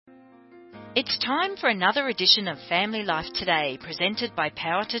It's time for another edition of Family Life Today, presented by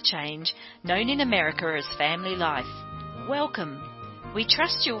Power to Change, known in America as Family Life. Welcome. We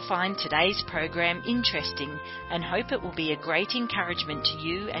trust you'll find today's program interesting and hope it will be a great encouragement to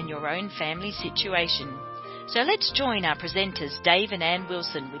you and your own family situation. So let's join our presenters Dave and Ann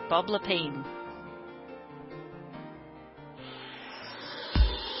Wilson with Bob Lepine.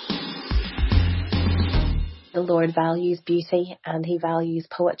 The Lord values beauty and He values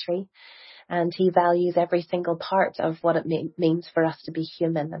poetry and He values every single part of what it means for us to be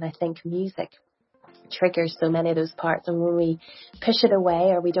human. And I think music triggers so many of those parts. And when we push it away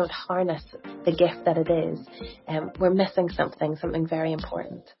or we don't harness the gift that it is, we're missing something very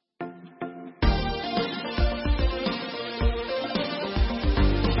important.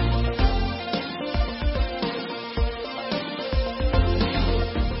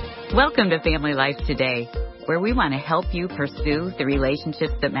 Welcome to Family Life Today, where we want to help you pursue the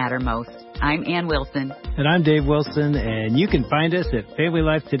relationships that matter most. I'm Ann Wilson. And I'm Dave Wilson, and you can find us at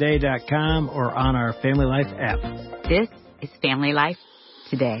FamilyLifeToday.com or on our Family Life app. This is Family Life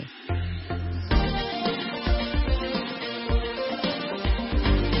Today.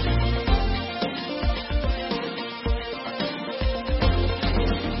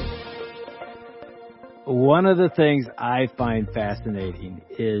 One of the things I find fascinating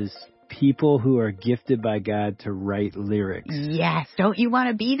is people who are gifted by God to write lyrics. Yes. Don't you want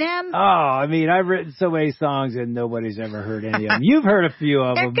to be them? Oh, I mean, I've written so many songs and nobody's ever heard any of them. You've heard a few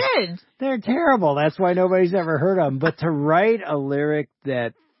of them. They're good. They're terrible. That's why nobody's ever heard of them. But to write a lyric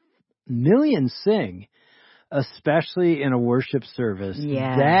that millions sing, especially in a worship service,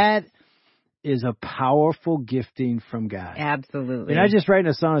 that is a powerful gifting from God. Absolutely. You're not just writing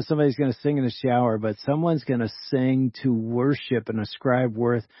a song that somebody's going to sing in the shower, but someone's going to sing to worship and ascribe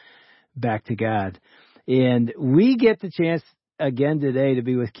worth back to God. And we get the chance again today to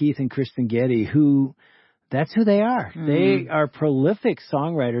be with Keith and Kristyn Getty, who, that's who they are. Mm. They are prolific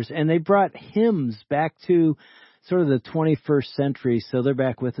songwriters, and they brought hymns back to sort of the 21st century, so they're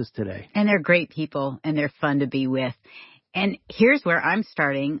back with us today. And they're great people, and they're fun to be with. And here's where I'm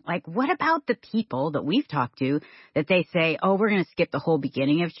starting. Like, what about the people that we've talked to that they say, oh, we're going to skip the whole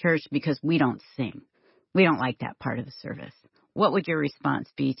beginning of church because we don't sing. We don't like that part of the service. What would your response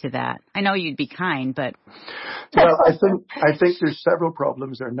be to that? I know you'd be kind, but... Well, I think there's several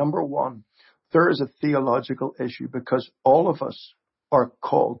problems there. Number one, there is a theological issue because all of us are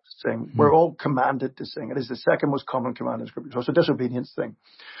called to sing. Mm-hmm. We're all commanded to sing. It is the second most common command in Scripture. So it's a disobedience thing.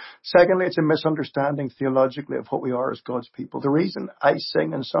 Secondly, it's a misunderstanding theologically of what we are as God's people. The reason I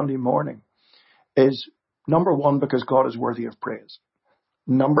sing on Sunday morning is, number one, because God is worthy of praise.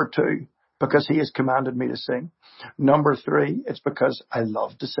 Number two, because He has commanded me to sing. Number three, it's because I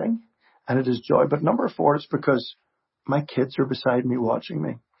love to sing and it is joy. But number four, it's because my kids are beside me watching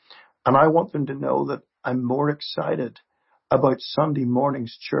me. And I want them to know that I'm more excited about Sunday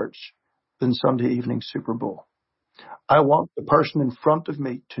morning's church than Sunday evening Super Bowl. I want the person in front of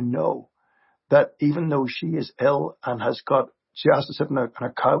me to know that even though she is ill and she has to sit on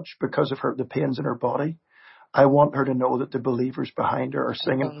a couch because of the pains in her body, I want her to know that the believers behind her are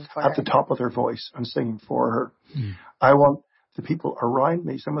singing at the top of their voice and singing for her. Mm. I want the people around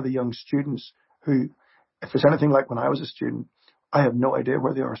me, some of the young students who, if it's anything like when I was a student, I have no idea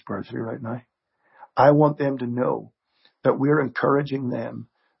where they are spiritually right now. I want them to know that we're encouraging them,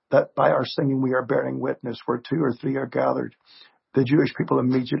 that by our singing we are bearing witness where 2 or 3 are gathered. The Jewish people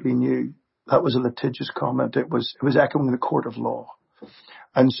immediately knew that was a litigious comment. It was echoing the court of law.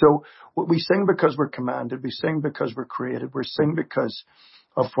 And so we sing because we're commanded. We sing because we're created. We sing because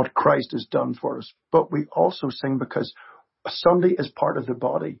of what Christ has done for us. But we also sing because Sunday is part of the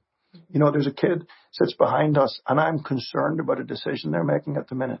body. You know, there's a kid sits behind us and I'm concerned about a decision they're making at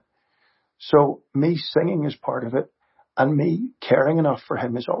the minute. So me singing is part of it. And me caring enough for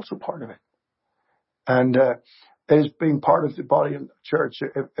him is also part of it. And it is being part of the body of the church.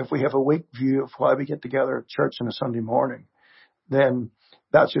 If we have a weak view of why we get together at church on a Sunday morning, then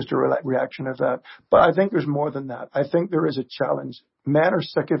that's just a reaction of that. But I think there's more than that. I think there is a challenge. Men are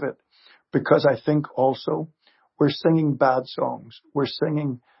sick of it because I think also we're singing bad songs. We're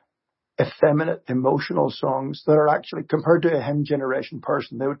singing effeminate, emotional songs that are actually, compared to a hymn generation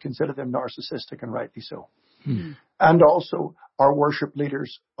person, they would consider them narcissistic, and rightly so. Hmm. And also, our worship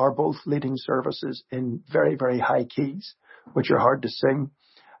leaders are both leading services in very, very high keys, which are hard to sing,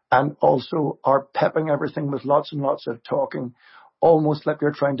 and also are pepping everything with lots and lots of talking, almost like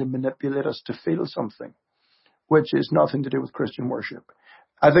they're trying to manipulate us to feel something, which is nothing to do with Christian worship.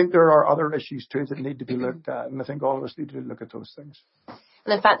 I think there are other issues too that need to be looked at, and I think all of us need to look at those things.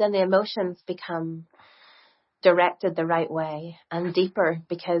 And in fact, then the emotions become directed the right way and deeper,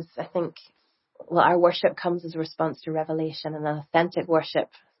 because I think well, our worship comes as a response to revelation, and an authentic worship,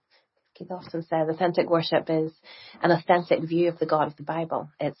 Keith often says, authentic worship is an authentic view of the God of the Bible.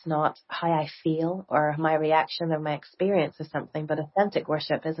 It's not how I feel or my reaction or my experience of something, but authentic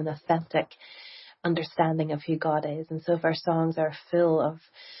worship is an authentic understanding of who God is. And so if our songs are full of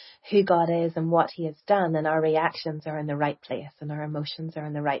who God is and what he has done, and our reactions are in the right place and our emotions are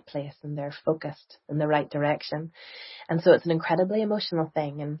in the right place and they're focused in the right direction. And so it's an incredibly emotional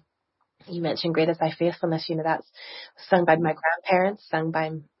thing. And you mentioned Great Is Thy Faithfulness, that's sung by my grandparents, sung by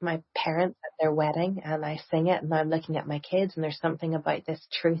my parents at their wedding, and I sing it and I'm looking at my kids, and there's something about this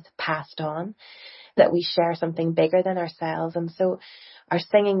truth passed on, that we share something bigger than ourselves. And so our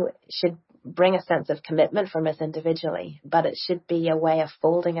singing should bring a sense of commitment from us individually, but it should be a way of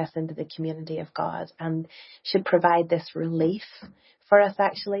folding us into the community of God, and should provide this relief for us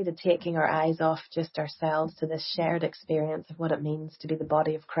actually to taking our eyes off just ourselves to this shared experience of what it means to be the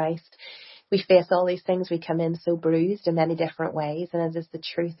body of Christ. We face all these things, we come in so bruised in many different ways, and it is the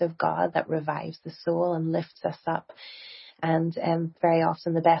truth of God that revives the soul and lifts us up. And very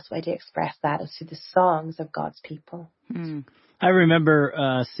often the best way to express that is through the songs of God's people. I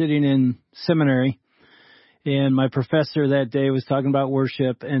remember sitting in seminary, and my professor that day was talking about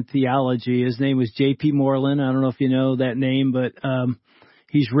worship and theology. His name was J.P. Moreland. I don't know if you know that name, but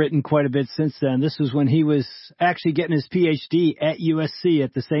he's written quite a bit since then. This was when he was actually getting his Ph.D. at USC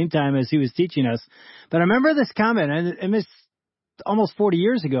at the same time as he was teaching us. But I remember this comment, and it's almost 40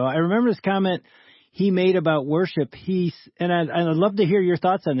 years ago. I remember this comment he made about worship. And I'd love to hear your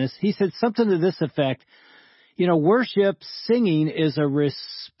thoughts on this. He said something to this effect: worship, singing is a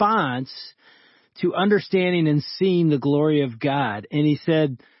response to understanding and seeing the glory of God. And he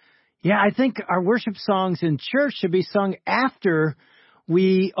said, I think our worship songs in church should be sung after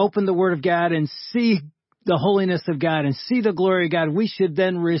we open the Word of God and see the holiness of God and see the glory of God. We should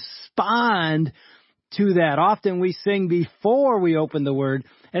then respond to that. Often we sing before we open the Word.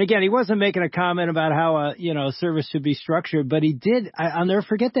 And again, he wasn't making a comment about how a service should be structured, but he did. I'll never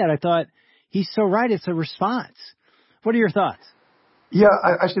forget that. I thought, he's so right. It's a response. What are your thoughts? Yeah,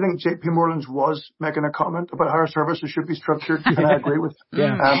 I actually think J.P. Moreland was making a comment about how our services should be structured, and I agree with him.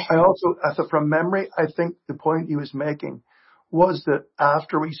 Yeah. I also, from memory, I think the point he was making was that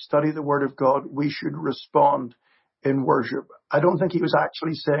after we study the Word of God, we should respond in worship. I don't think he was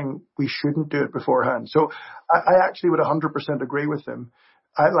actually saying we shouldn't do it beforehand. So I actually would 100% agree with him.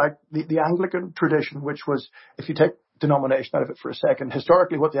 I like the Anglican tradition, which was, if you take denomination out of it for a second,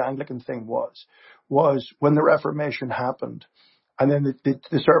 historically what the Anglican thing was when the Reformation happened, and then the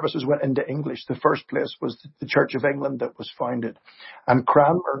services went into English. The first place was the Church of England that was founded. And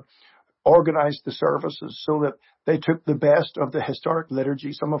Cranmer organized the services so that they took the best of the historic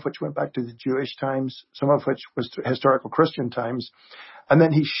liturgy, some of which went back to the Jewish times, some of which was to historical Christian times, and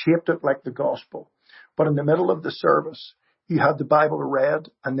then he shaped it like the gospel. But in the middle of the service, you had the Bible read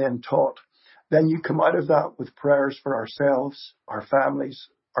and then taught. Then you come out of that with prayers for ourselves, our families,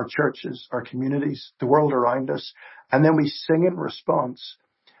 our churches, our communities, the world around us. And then we sing in response.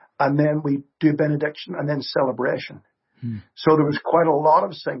 And then we do benediction and then celebration. So there was quite a lot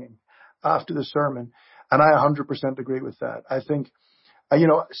of singing after the sermon. And I 100% agree with that. I think,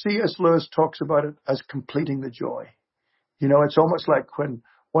 C.S. Lewis talks about it as completing the joy. It's almost like when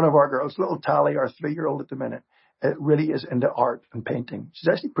one of our girls, little Tally, our 3-year-old at the minute, it really is into art and painting. She's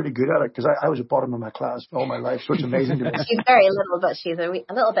actually pretty good at it because I was at bottom of my class all my life, so it's amazing to me. She's very little, but she's a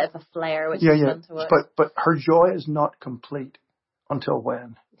little bit of a flair, which is fun to watch. But her joy is not complete until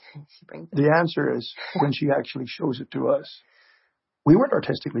when? She brings it. The answer is when she actually shows it to us. We weren't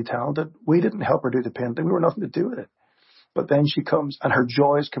artistically talented. We didn't help her do the painting. We were nothing to do with it. But then she comes and her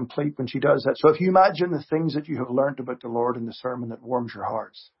joy is complete when she does that. So if you imagine the things that you have learned about the Lord in the sermon that warms your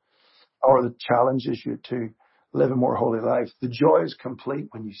hearts, or that challenges you to live a more holy life, the joy is complete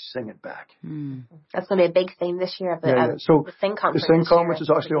when you sing it back. That's going to be a big theme this year. So the Sing Conference. The Sing Conference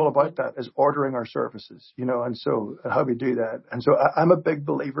is actually all about that, is ordering our services, and how we do that. And so I'm a big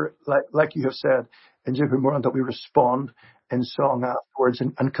believer, like you have said, in J.P. Moreland, that we respond in song afterwards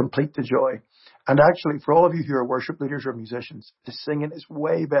and complete the joy. And actually, for all of you who are worship leaders or musicians, the singing is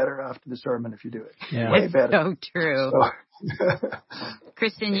way better after the sermon if you do it. Yeah. Way better. So true.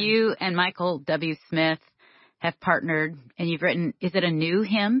 Kristyn, you and Michael W. Smith have partnered, and you've written, is it a new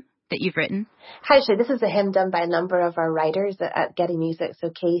hymn that you've written? Actually, this is a hymn done by a number of our writers at Getty Music. So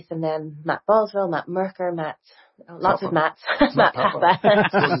Keith, and then Matt Boswell, Matt Merker, lots of Matts, Matt Papa,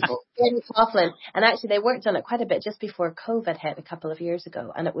 Gordon Coughlin. And actually, they worked on it quite a bit just before COVID hit a couple of years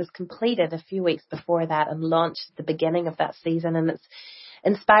ago. And it was completed a few weeks before that and launched at the beginning of that season. And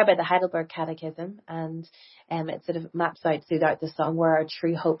inspired by the Heidelberg Catechism, and it sort of maps out throughout the song where our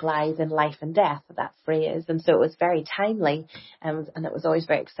true hope lies in life and death, that phrase. And so it was very timely, and it was always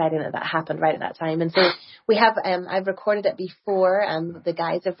very exciting that happened right at that time. And so we have, I've recorded it before, and the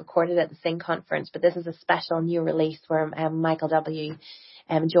guys have recorded it at the Sing Conference, but this is a special new release where Michael W.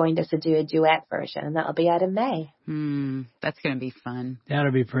 Joined us to do a duet version, and that'll be out in May. That's going to be fun.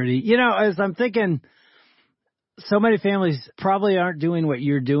 That'll be pretty. As I'm thinking, so many families probably aren't doing what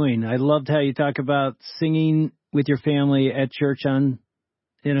you're doing. I loved how you talk about singing with your family at church in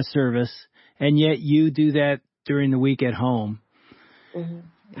a service, and yet you do that during the week at home.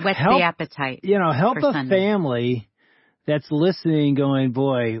 Mm-hmm. Whet's the appetite? Help a Sunday. family that's listening going,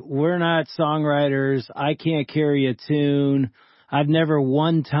 boy, we're not songwriters. I can't carry a tune. I've never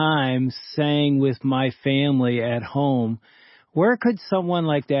one time sang with my family at home. Where could someone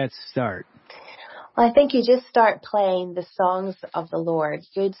like that start? Well, I think you just start playing the songs of the Lord,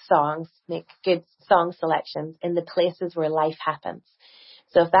 good songs, make good song selections in the places where life happens.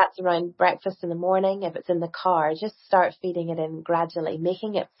 So if that's around breakfast in the morning, if it's in the car, just start feeding it in gradually,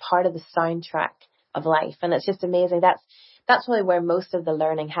 making it part of the soundtrack of life. And it's just amazing. That's really where most of the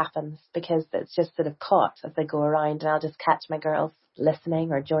learning happens, because it's just sort of caught as they go around, and I'll just catch my girls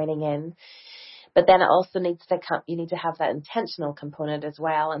listening or joining in. But then it also needs to come, you need to have that intentional component as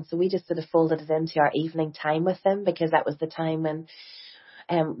well. And so we just sort of folded it into our evening time with them, because that was the time when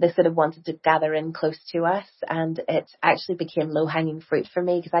they sort of wanted to gather in close to us. And it actually became low-hanging fruit for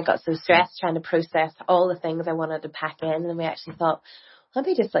me, because I got so stressed trying to process all the things I wanted to pack in. And we actually thought,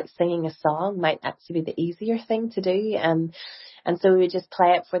 maybe just like singing a song might actually be the easier thing to do. And so we would just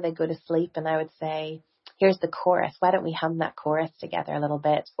play it before they go to sleep. And I would say, here's the chorus. Why don't we hum that chorus together a little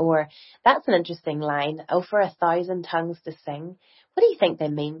bit? Or that's an interesting line. Oh, for 1,000 tongues to sing. What do you think they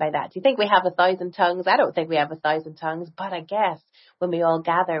mean by that? Do you think we have 1,000 tongues? I don't think we have 1,000 tongues, but I guess when we all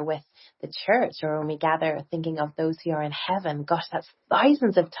gather with the church, or when we gather thinking of those who are in heaven, gosh, that's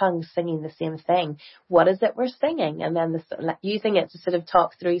thousands of tongues singing the same thing. What is it we're singing? And then using it to sort of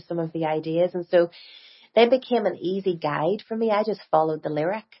talk through some of the ideas. And so they became an easy guide for me. I just followed the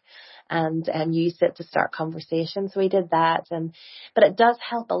lyric and used it to start conversations. So we did that. But it does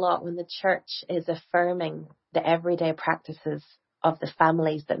help a lot when the church is affirming the everyday practices of the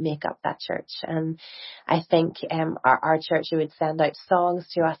families that make up that church. And I think our church would send out songs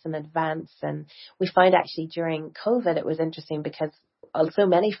to us in advance. And we found actually during COVID, it was interesting because so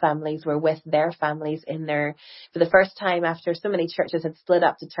many families were with their families for the first time after so many churches had split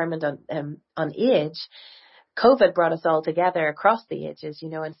up, determined on age. COVID brought us all together across the ages,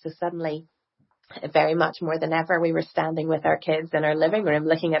 and so suddenly, very much more than ever, we were standing with our kids in our living room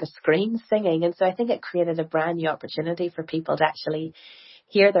looking at a screen singing. And so I think it created a brand new opportunity for people to actually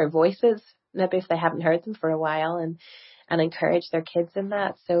hear their voices, maybe if they haven't heard them for a while, and encourage their kids in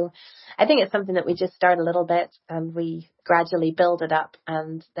that. So I think it's something that we just start a little bit and we gradually build it up.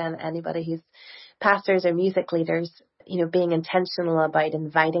 And then anybody who's pastors or music leaders, being intentional about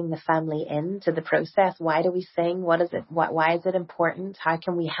inviting the family into the process. Why do we sing? What is it? Why is it important? How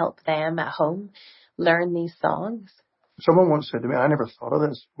can we help them at home learn these songs? Someone once said to me, I never thought of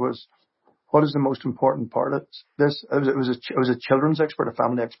this, was what is the most important part of this? It was a children's expert, a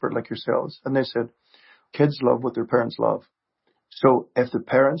family expert like yourselves. And they said, kids love what their parents love. So if the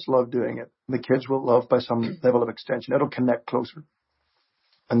parents love doing it, the kids will love by some level of extension. It'll connect closer.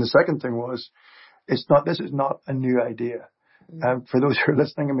 And the second thing was, this is not a new idea. And for those who are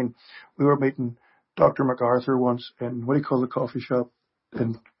listening, we were meeting Dr. MacArthur once in, what do you call the coffee shop?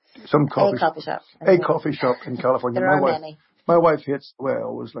 In some coffee shop. A coffee shop in California. There are many. My wife hates the way I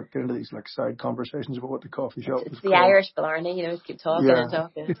always get into these side conversations about what the coffee shop is. It's the Irish Blarney, just keep talking and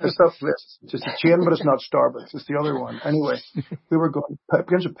talking. It's just a chain, but it's not Starbucks. It's the other one. Anyway, we were going,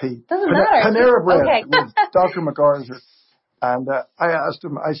 begins with P. Doesn't matter. Panera Bread with Dr. MacArthur. And I asked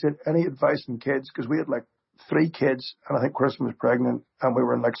him, I said, any advice on kids? Because we had 3 kids, and I think Kristyn was pregnant, and we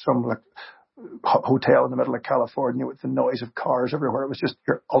were in some hotel in the middle of California with the noise of cars everywhere. It was just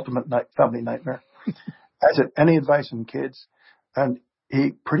your ultimate family nightmare. I said, any advice on kids? And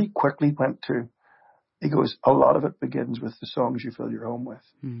he pretty quickly he goes, a lot of it begins with the songs you fill your home with.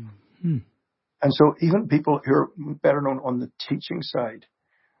 Mm-hmm. And so even people who are better known on the teaching side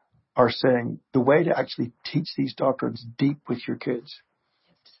are saying the way to actually teach these doctrines deep with your kids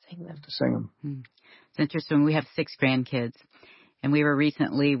is to sing them. It's interesting. We have 6 grandkids, and we were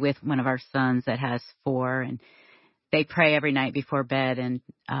recently with one of our sons that has 4, and they pray every night before bed. And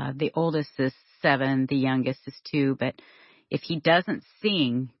the oldest is 7, the youngest is 2. But if he doesn't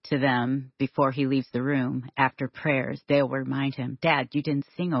sing to them before he leaves the room after prayers, they'll remind him, Dad, you didn't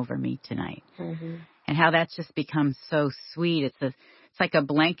sing over me tonight. Mm-hmm. And how that's just become so sweet. It's a It's like a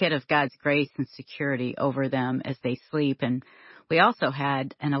blanket of God's grace and security over them as they sleep. And we also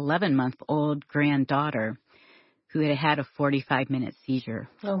had an 11-month-old granddaughter who had had a 45-minute seizure.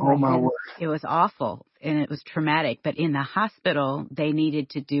 Oh my word. It was awful, and it was traumatic. But in the hospital, they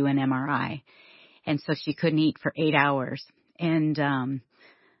needed to do an MRI, and so she couldn't eat for 8 hours. And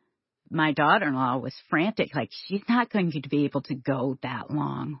my daughter-in-law was frantic, like, she's not going to be able to go that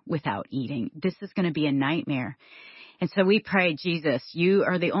long without eating. This is going to be a nightmare. And so we prayed, Jesus, you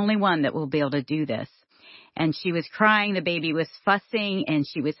are the only one that will be able to do this. And she was crying, the baby was fussing, and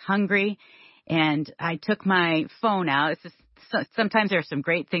she was hungry. And I took my phone out. Sometimes there are some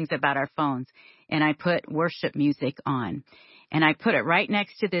great things about our phones. And I put worship music on. And I put it right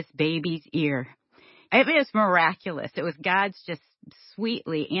next to this baby's ear. It was miraculous. It was God's just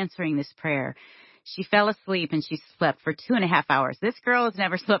sweetly answering this prayer. She fell asleep and she slept for 2.5 hours. This girl has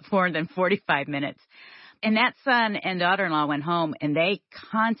never slept more than 45 minutes. And that son and daughter-in-law went home, and they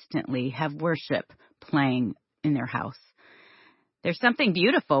constantly have worship playing in their house. There's something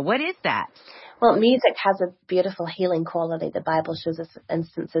beautiful. What is that? Well, music has a beautiful healing quality. The Bible shows us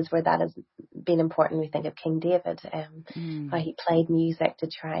instances where that has been important. We think of King David, how he played music to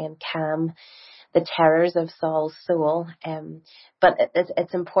try and calm the terrors of Saul's soul. But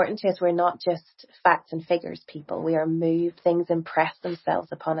it's important to us. We're not just facts and figures people. We are moved. Things impress themselves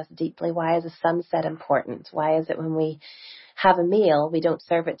upon us deeply. Why is a sunset important? Why is it when we have a meal, we don't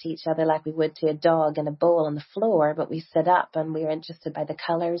serve it to each other like we would to a dog in a bowl on the floor, but we sit up and we're interested by the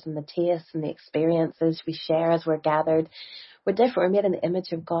colours and the tastes and the experiences we share as we're gathered. We're different. We're made in the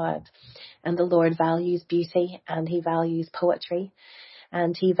image of God. And the Lord values beauty, and he values poetry,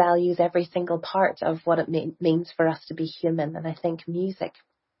 and he values every single part of what it means for us to be human. And I think music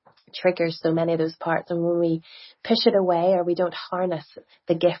triggers so many of those parts, and when we push it away or we don't harness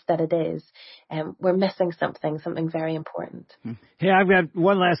the gift that it is, we're missing something very important. Hey, I've got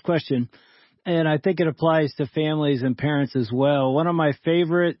one last question, and I think it applies to families and parents as well. One of my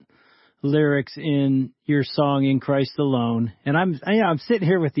favorite lyrics in your song "In Christ Alone," and I'm sitting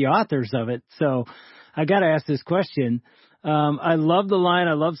here with the authors of it, so I got to ask this question. I love the line.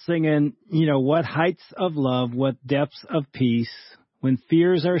 I love singing, what heights of love, what depths of peace, when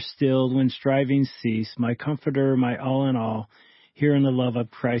fears are stilled, when strivings cease, my comforter, my all in all, here in the love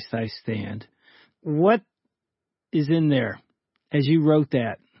of Christ I stand. What is in there as you wrote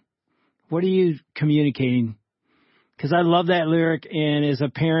that? What are you communicating? Because I love that lyric, and as a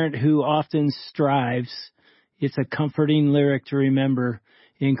parent who often strives, it's a comforting lyric to remember.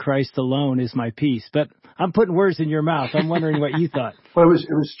 In Christ alone is my peace. But I'm putting words in your mouth. I'm wondering what you thought. Well, it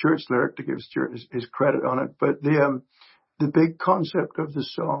was Stuart's lyric, to give Stuart his credit on it. But the big concept of the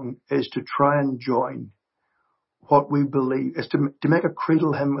song is to try and join what we believe, is to make a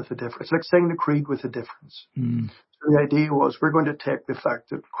creedal hymn with a difference. It's like saying the creed with a difference. So the idea was, we're going to take the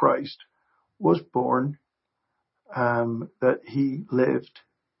fact that Christ was born, that he lived,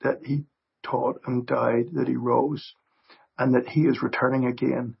 that he taught and died, that he rose, and that he is returning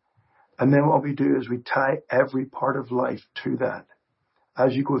again. And then what we do is we tie every part of life to that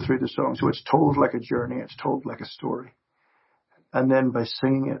as you go through the song. So it's told like a journey. It's told like a story. And then by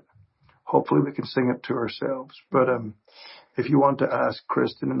singing it, hopefully we can sing it to ourselves. But if you want to ask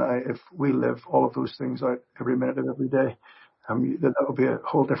Kristyn and I if we live all of those things out every minute of every day, that would be a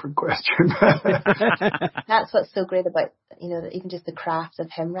whole different question. That's what's so great about, even just the craft of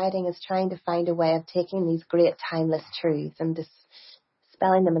hymn writing, is trying to find a way of taking these great timeless truths and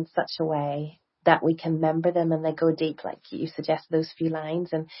dispelling them in such a way that we can remember them and they go deep, like you suggested, those few lines.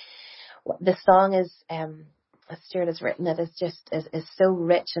 And the song is, as Stuart has written it, is so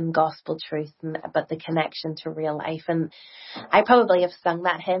rich in gospel truth, but the connection to real life. And I probably have sung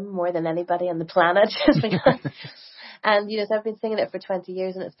that hymn more than anybody on the planet, just because. And, so I've been singing it for 20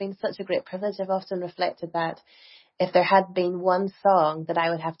 years, and it's been such a great privilege. I've often reflected that if there had been one song that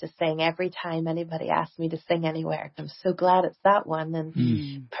I would have to sing every time anybody asked me to sing anywhere, I'm so glad it's that one.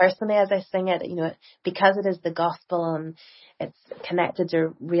 And personally, as I sing it, because it is the gospel and it's connected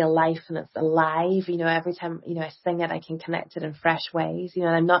to real life and it's alive, every time, I sing it, I can connect it in fresh ways, and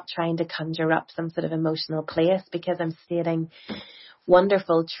I'm not trying to conjure up some sort of emotional place, because I'm stating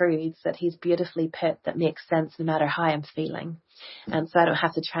wonderful truths that he's beautifully put that makes sense no matter how I'm feeling. And so I don't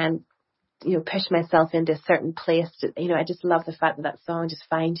have to try and, push myself into a certain place. I just love the fact that song just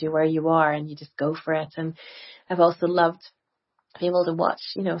finds you where you are and you just go for it. And I've also loved being able to watch,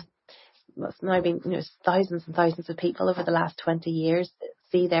 what's now been, thousands and thousands of people over the last 20 years,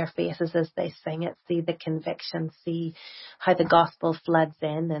 see their faces as they sing it, see the conviction, see how the gospel floods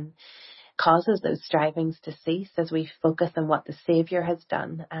in and causes those strivings to cease as we focus on what the Saviour has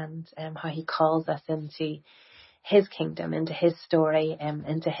done and how he calls us into his kingdom, into his story,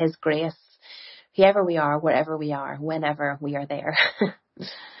 into his grace, whoever we are, wherever we are, whenever we are there.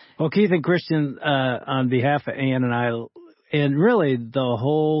 Well, Keith and Kristyn, on behalf of Ann and I, and really the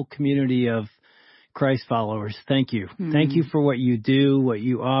whole community of Christ followers, thank you. Thank you for what you do, what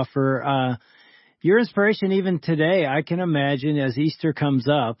you offer. Your inspiration even today, I can imagine as Easter comes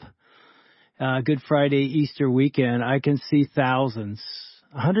up, Good Friday, Easter weekend, I can see thousands,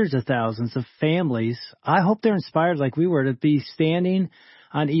 hundreds of thousands of families. I hope they're inspired like we were to be standing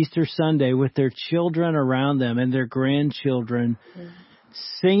on Easter Sunday with their children around them and their grandchildren,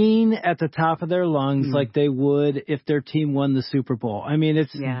 singing at the top of their lungs like they would if their team won the Super Bowl. I mean,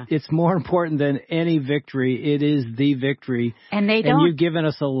 it's more important than any victory. It is the victory. And you've given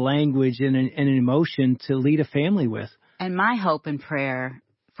us a language and an emotion to lead a family with. And my hope and prayer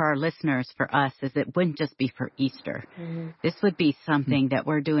for our listeners, for us, is it wouldn't just be for Easter. This would be something that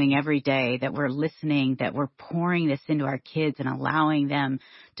we're doing every day, that we're listening, that we're pouring this into our kids and allowing them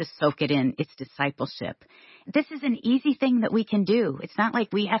to soak it in. It's discipleship. This is an easy thing that we can do. It's not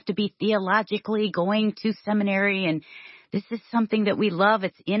like we have to be theologically going to seminary, and this is something that we love.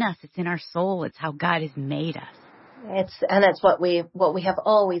 It's in us. It's in our soul. It's how God has made us. It's what we have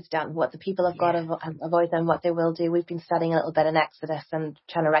always done, what the people of God have always done, what they will do. We've been studying a little bit in Exodus and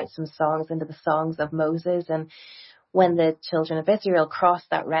trying to write some songs into the songs of Moses. And when the children of Israel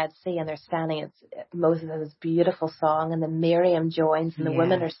crossed that Red Sea and they're standing, Moses has this beautiful song, and then Miriam joins and the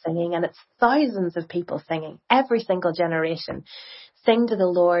women are singing, and it's thousands of people singing, every single generation. Sing to the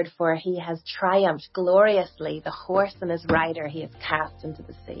Lord, for he has triumphed gloriously. The horse and his rider he has cast into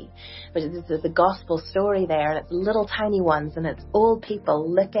the sea. But it's the gospel story there, and it's little tiny ones, and it's old people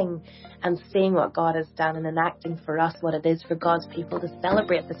looking and seeing what God has done and enacting for us what it is for God's people to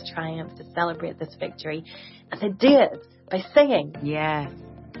celebrate this triumph, to celebrate this victory. And they do it by singing. Yes.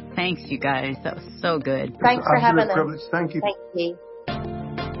 Thanks, you guys. That was so good. Thanks for having us. Privilege. Thank you. Thank you.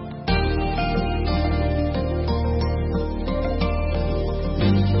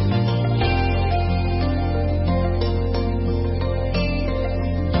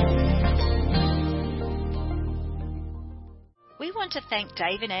 We want to thank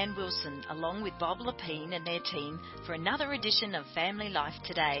Dave and Ann Wilson, along with Bob Lapine and their team, for another edition of Family Life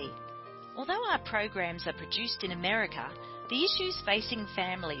Today. Although our programs are produced in America, the issues facing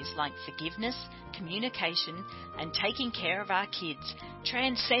families like forgiveness, communication, and taking care of our kids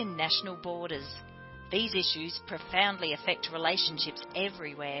transcend national borders. These issues profoundly affect relationships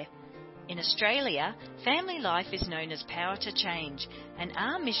everywhere. In Australia, Family Life is known as Power to Change, and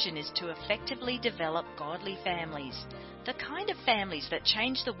our mission is to effectively develop godly families, the kind of families that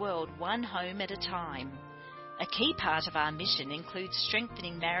change the world one home at a time. A key part of our mission includes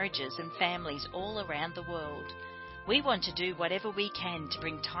strengthening marriages and families all around the world. We want to do whatever we can to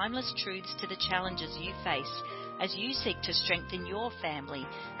bring timeless truths to the challenges you face as you seek to strengthen your family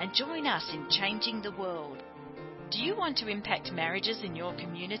and join us in changing the world. Do you want to impact marriages in your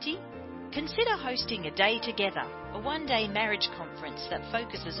community? Consider hosting a Day Together, a one-day marriage conference that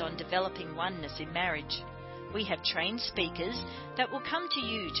focuses on developing oneness in marriage. We have trained speakers that will come to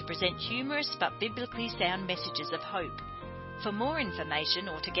you to present humorous but biblically sound messages of hope. For more information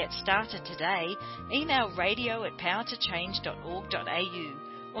or to get started today, email radio@powertochange.org.au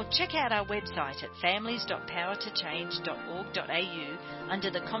or check out our website at families.powertochange.org.au under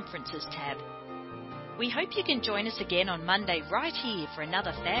the Conferences tab. We hope you can join us again on Monday right here for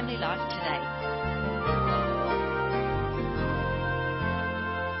another Family Life Today.